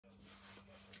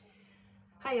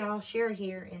Hi y'all, Sherry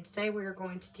here, and today we are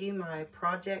going to do my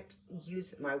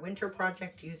winter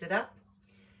project, Use It Up.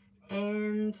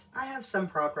 And I have some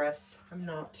progress. I'm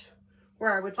not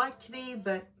where I would like to be,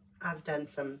 but I've done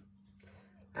some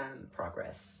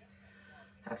progress.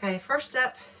 Okay, first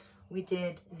up, we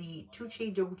did the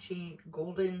Tucci Dolce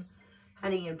Golden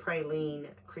Honey and Praline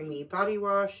Creamy Body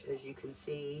Wash. As you can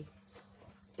see,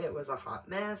 it was a hot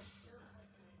mess.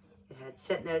 It had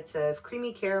scent notes of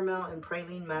creamy caramel and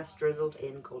praline must drizzled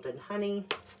in golden honey.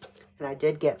 And I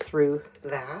did get through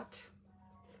that.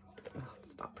 Oh,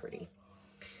 it's not pretty.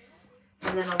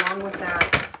 And then along with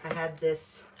that, I had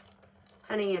this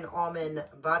honey and almond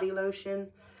body lotion.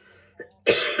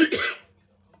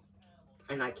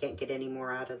 And I can't get any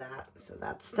more out of that. So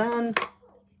that's done.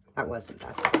 That wasn't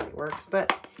Bath & Body Works,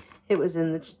 but it was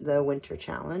in the winter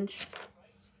challenge.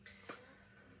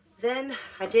 Then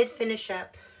I did finish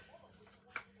up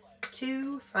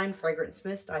 2 fine fragrance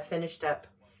mist. I finished up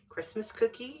Christmas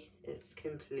Cookie. It's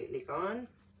completely gone.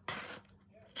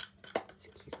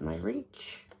 Excuse my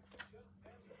reach.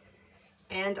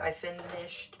 And I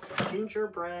finished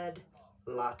Gingerbread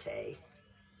Latte.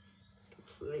 It's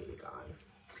completely gone.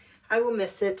 I will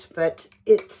miss it, but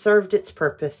it served its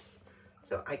purpose,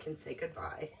 so I can say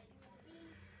goodbye.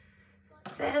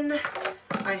 Then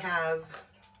I have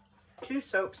 2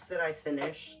 soaps that I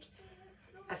finished.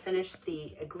 I finished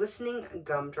the Glistening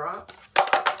Gumdrops.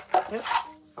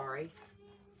 Oops, sorry.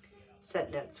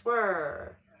 Scent notes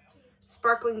were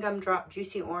Sparkling Gumdrop,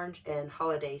 Juicy Orange, and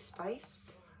Holiday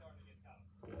Spice.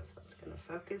 I don't know if that's going to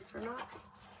focus or not.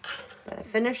 But I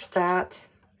finished that.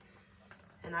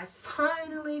 And I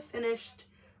finally finished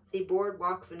the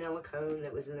Boardwalk Vanilla Cone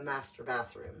that was in the master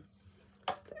bathroom.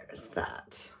 So there's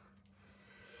that.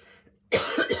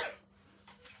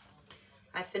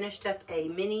 I finished up a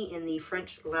mini in the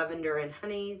French Lavender and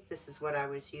Honey. This is what I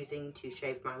was using to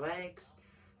shave my legs.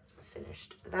 So I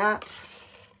finished that.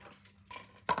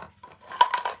 That's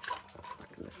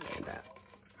not going to stand up.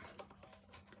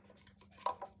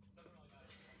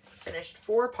 Finished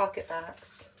 4 pocket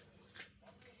backs.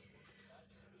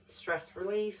 Stress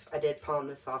relief. I did palm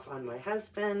this off on my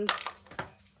husband.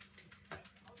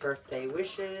 Birthday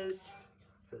wishes.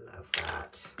 I love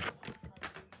that.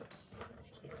 Oops,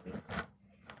 excuse me.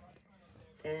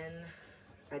 Then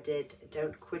I did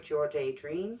Don't Quit Your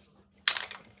Daydream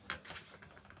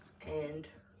and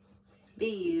Be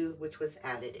You, which was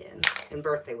added in, and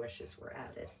birthday wishes were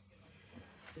added.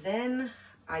 Then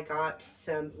I got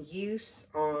some use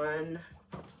on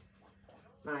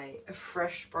my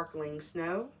Fresh Sparkling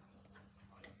Snow.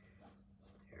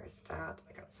 So there's that.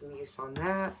 I got some use on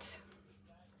that.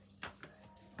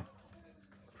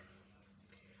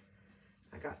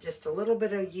 Got just a little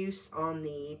bit of use on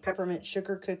the Peppermint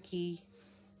Sugar Cookie.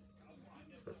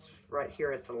 So it's right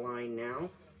here at the line now.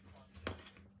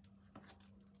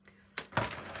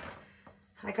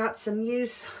 I got some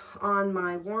use on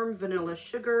my Warm Vanilla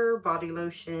Sugar Body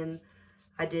Lotion.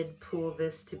 I did pull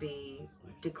this to be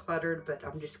decluttered, but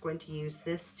I'm just going to use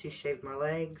this to shave my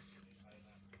legs.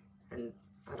 And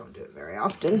I don't do it very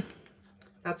often.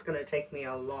 That's going to take me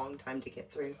a long time to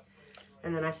get through.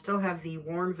 And then I still have the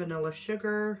Warm Vanilla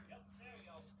Sugar.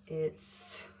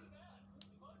 It's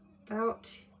about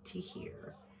to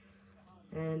here.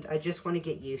 And I just want to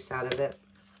get use out of it.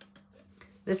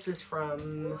 This is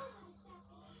from,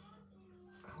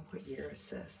 oh, what year is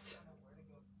this?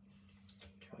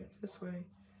 Turn it this way.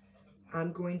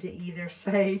 I'm going to either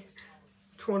say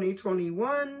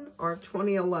 2021 or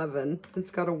 2011. It's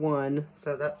got a 1,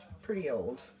 so that's pretty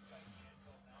old.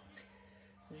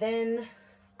 Then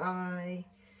I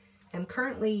am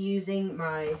currently using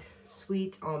my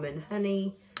Sweet Almond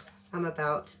Honey. I'm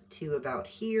about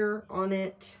here on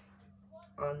it,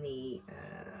 on the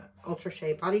Ultra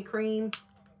Shea Body Cream.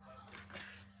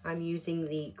 I'm using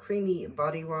the Creamy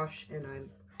Body Wash, and I'm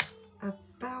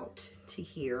about to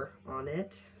here on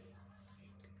it.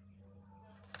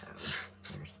 So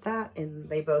there's that, and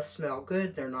they both smell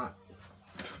good. They're not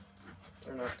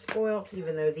spoiled,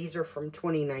 even though these are from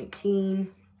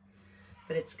 2019.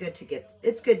 But it's good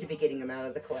to be getting them out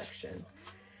of the collection.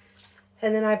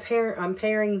 And then I'm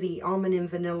pairing the Almond and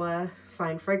Vanilla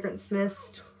Fine Fragrance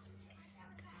Mist.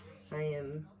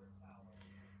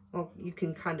 Well, you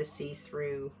can kind of see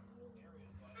through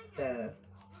the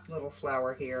little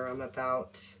flower here. I'm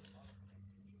about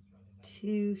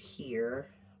to here,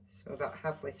 so about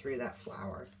halfway through that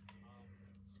flower.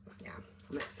 So yeah,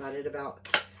 I'm excited about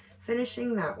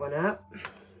finishing that one up.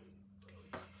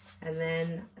 And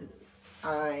then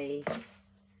I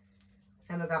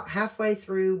am about halfway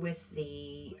through with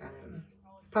the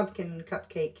pumpkin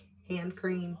cupcake hand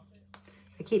cream.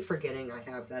 I keep forgetting I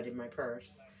have that in my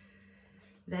purse.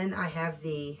 Then I have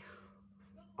the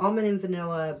almond and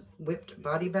vanilla whipped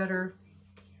body butter.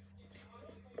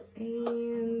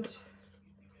 And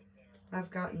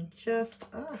I've gotten just,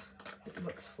 it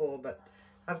looks full, but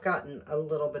I've gotten a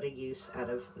little bit of use out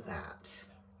of that.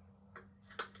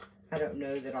 I don't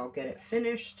know that I'll get it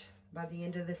finished by the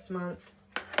end of this month,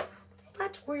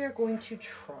 but we are going to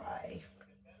try.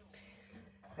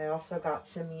 I also got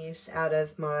some use out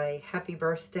of my happy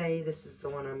birthday. This is the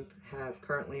one I have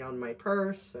currently on my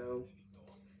purse, so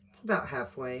it's about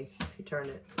halfway. If you turn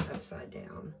it upside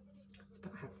down, it's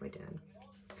about halfway done.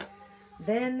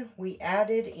 Then we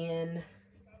added in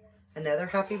another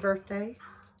happy birthday.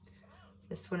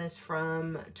 This one is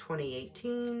from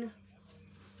 2018.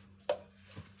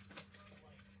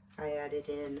 I added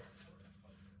in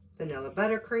vanilla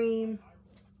buttercream.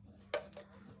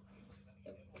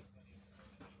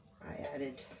 I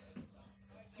added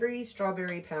 3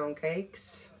 strawberry pound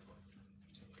cakes.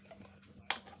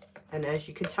 And as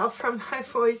you can tell from my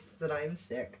voice that I am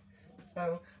sick.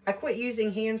 So I quit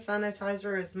using hand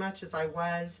sanitizer as much as I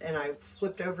was, and I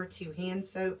flipped over to hand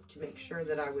soap to make sure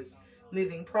that I was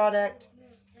moving product,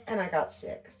 and I got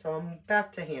sick. So I'm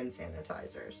back to hand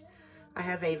sanitizers. I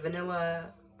have a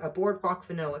Boardwalk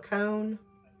vanilla cone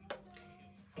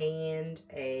and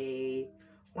a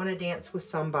Wanna Dance with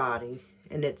Somebody,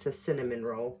 and it's a cinnamon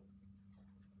roll.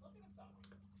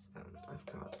 So I've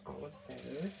got all of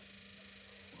those.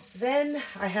 Then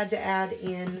I had to add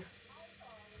in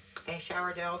a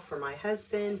shower gel for my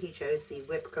husband. He chose the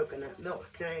whipped coconut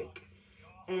milkshake,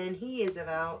 and he is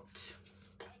about,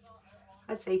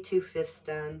 I'd say 2/5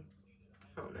 done.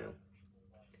 I don't know,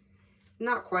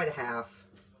 not quite a half,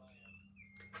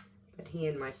 but he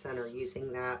and my son are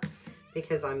using that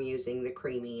because I'm using the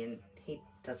creamy and he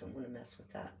doesn't want to mess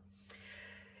with that.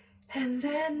 And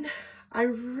then I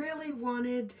really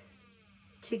wanted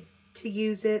to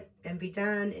use it and be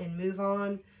done and move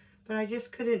on, but I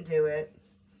just couldn't do it.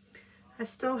 I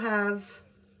still have,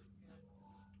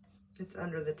 it's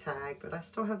under the tag, but I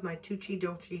still have my Tucci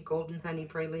Dolce Golden Honey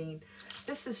Praline.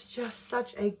 This is just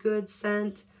such a good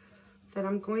scent that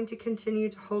I'm going to continue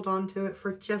to hold on to it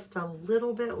for just a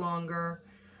little bit longer.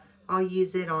 I'll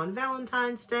use it on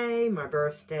Valentine's Day, my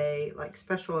birthday, like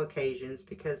special occasions,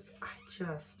 because I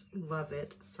just love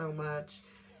it so much.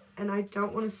 And I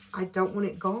don't want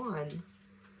it gone.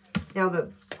 Now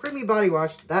the creamy body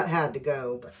wash, that had to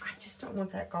go, but I just don't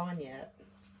want that gone yet.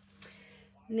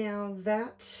 Now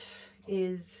that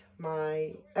is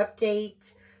my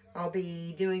update. I'll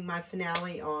be doing my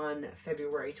finale on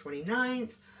February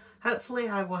 29th. Hopefully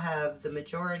I will have the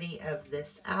majority of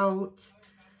this out.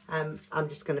 I'm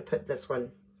just going to put this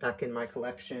one back in my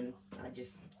collection.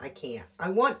 I can't. I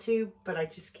want to, but I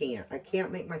just can't. I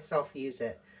can't make myself use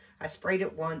it. I sprayed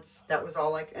it once. That was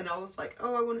all and I was like,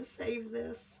 oh, I want to save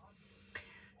this.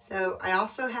 So I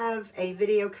also have a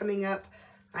video coming up.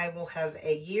 I will have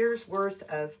a year's worth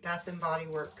of Bath & Body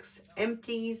Works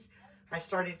empties. I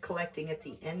started collecting at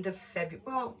the end of February.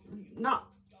 Well, not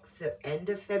the end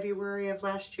of February of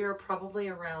last year. Probably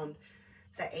around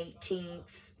the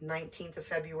 18th, 19th of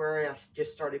February. I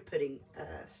just started putting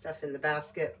stuff in the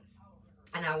basket.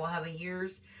 And I will have a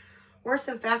year's worth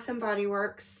of Bath & Body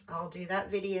Works. I'll do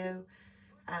that video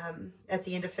at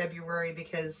the end of February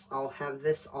because I'll have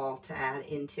this all to add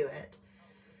into it.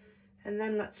 And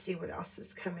then let's see what else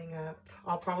is coming up.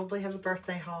 I'll probably have a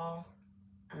birthday haul.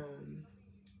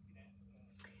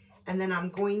 And then I'm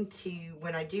going to,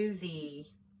 when I do the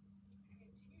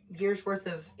year's worth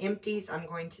of empties, I'm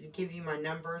going to give you my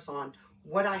numbers on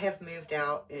what I have moved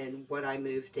out and what I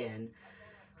moved in.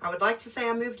 I would like to say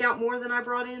I moved out more than I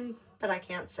brought in, but I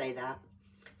can't say that.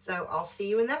 So I'll see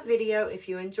you in that video. If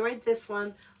you enjoyed this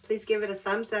one, please give it a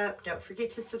thumbs up. Don't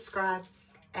forget to subscribe.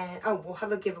 And oh, we'll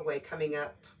have a giveaway coming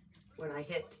up when I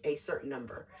hit a certain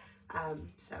number.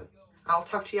 So I'll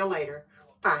talk to you later.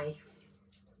 Bye.